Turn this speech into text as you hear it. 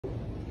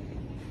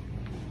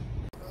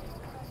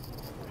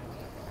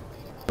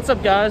What's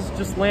up, guys?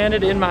 Just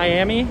landed in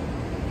Miami.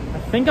 I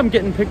think I'm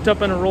getting picked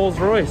up in a Rolls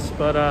Royce,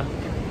 but I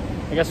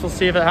guess we'll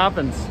see if it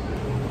happens.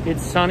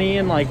 It's sunny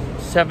and like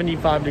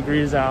 75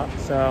 degrees out,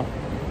 so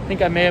I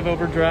think I may have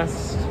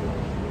overdressed,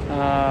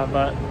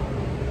 but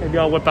maybe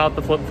I'll whip out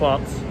the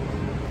flip-flops.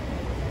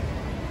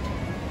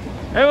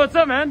 Hey, what's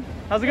up, man?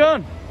 How's it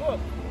going? Good.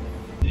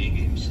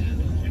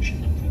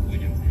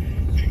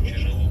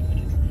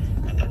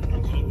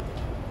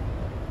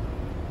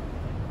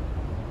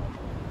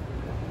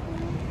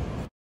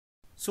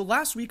 So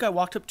last week I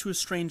walked up to a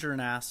stranger and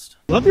asked,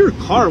 Love your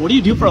car. What do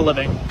you do for a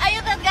living? Are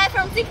you that guy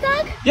from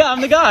TikTok? Yeah, I'm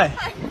the guy.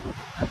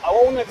 I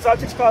own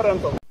exotic car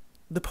rental.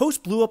 The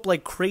post blew up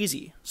like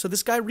crazy, so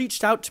this guy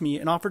reached out to me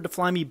and offered to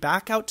fly me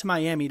back out to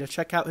Miami to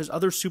check out his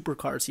other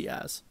supercars he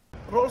has.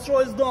 Rolls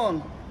Royce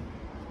Dawn.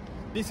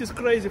 This is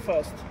crazy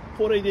fast.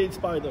 488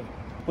 Spider.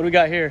 What do we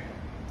got here?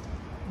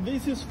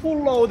 This is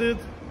full loaded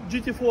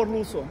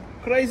GT4lusso.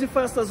 Crazy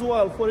fast as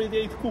well,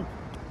 488 coupe.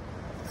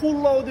 Full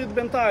loaded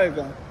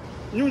Bentayga.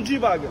 New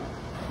G-Wagon.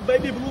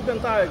 Baby blue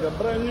Bentayga.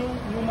 Brand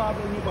new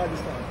model, new body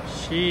style.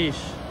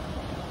 Sheesh.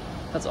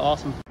 That's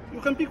awesome. You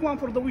can pick one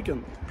for the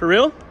weekend. For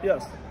real?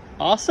 Yes.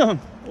 Awesome.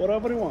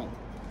 Whatever you want.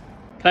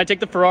 Can I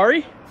take the Ferrari?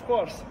 Of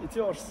course, it's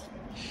yours.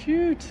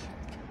 Shoot.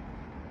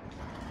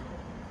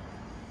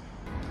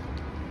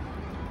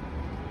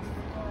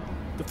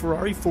 The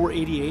Ferrari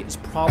 488 is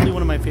probably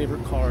one of my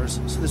favorite cars,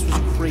 so this was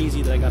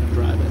crazy that I got to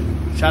drive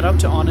it. Shout out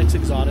to Onyx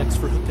Exotics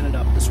for hooking it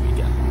up this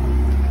weekend.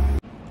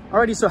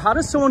 Alrighty, so how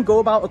does someone go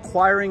about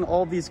acquiring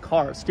all these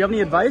cars? Do you have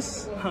any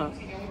advice?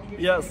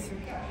 Yes,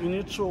 you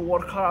need to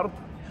work hard,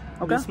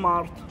 Okay. be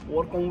smart,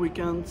 work on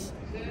weekends,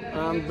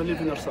 and believe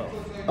in yourself.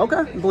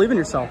 Okay, believe in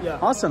yourself. Yeah.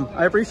 Awesome,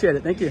 I appreciate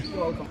it, thank you. You're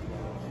welcome.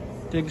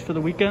 Digs for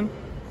the weekend.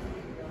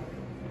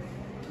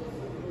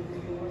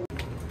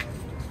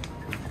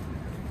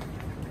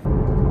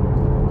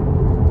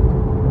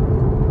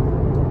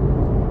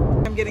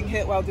 I'm getting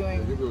hit while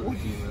doing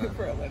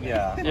for a living.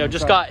 Yeah. You know,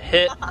 just got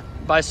hit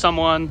by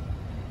someone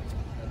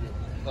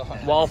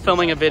while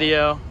filming a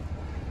video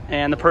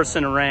and the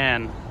person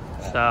ran.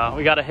 So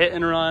we got a hit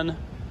and run.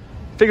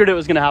 Figured it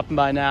was gonna happen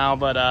by now,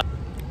 but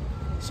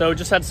so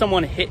just had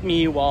someone hit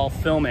me while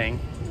filming.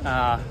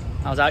 I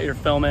was out here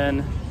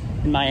filming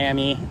in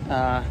Miami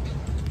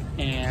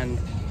and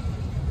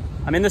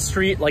I'm in the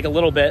street like a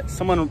little bit.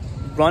 Someone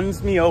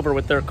runs me over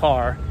with their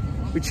car.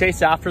 We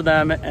chase after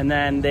them and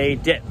then they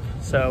dip.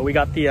 So we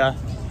got the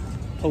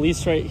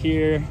police right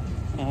here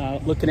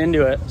looking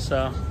into it.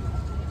 So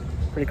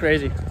pretty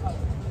crazy.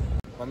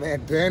 My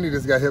man Danny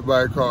just got hit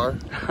by a car.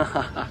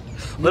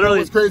 Literally.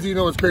 What's crazy, you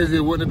know what's crazy?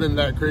 It wouldn't have been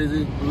that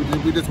crazy.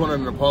 We just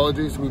wanted an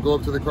apology. So we go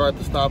up to the car at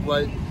the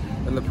stoplight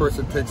and the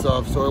person takes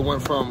off. So it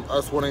went from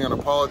us wanting an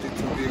apology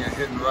to being a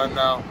hit and run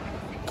now.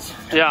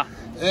 Yeah.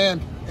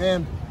 And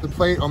the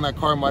plate on that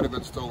car might have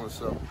been stolen,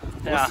 so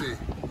we'll see.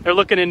 They're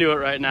looking into it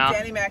right now.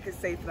 Itsdanielmac is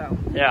safe though.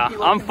 Yeah, He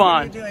will I'm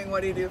fine. doing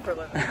what he do for a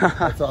living.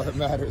 That's all that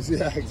matters.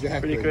 Yeah,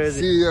 exactly. Pretty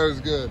crazy. CEO is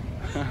good.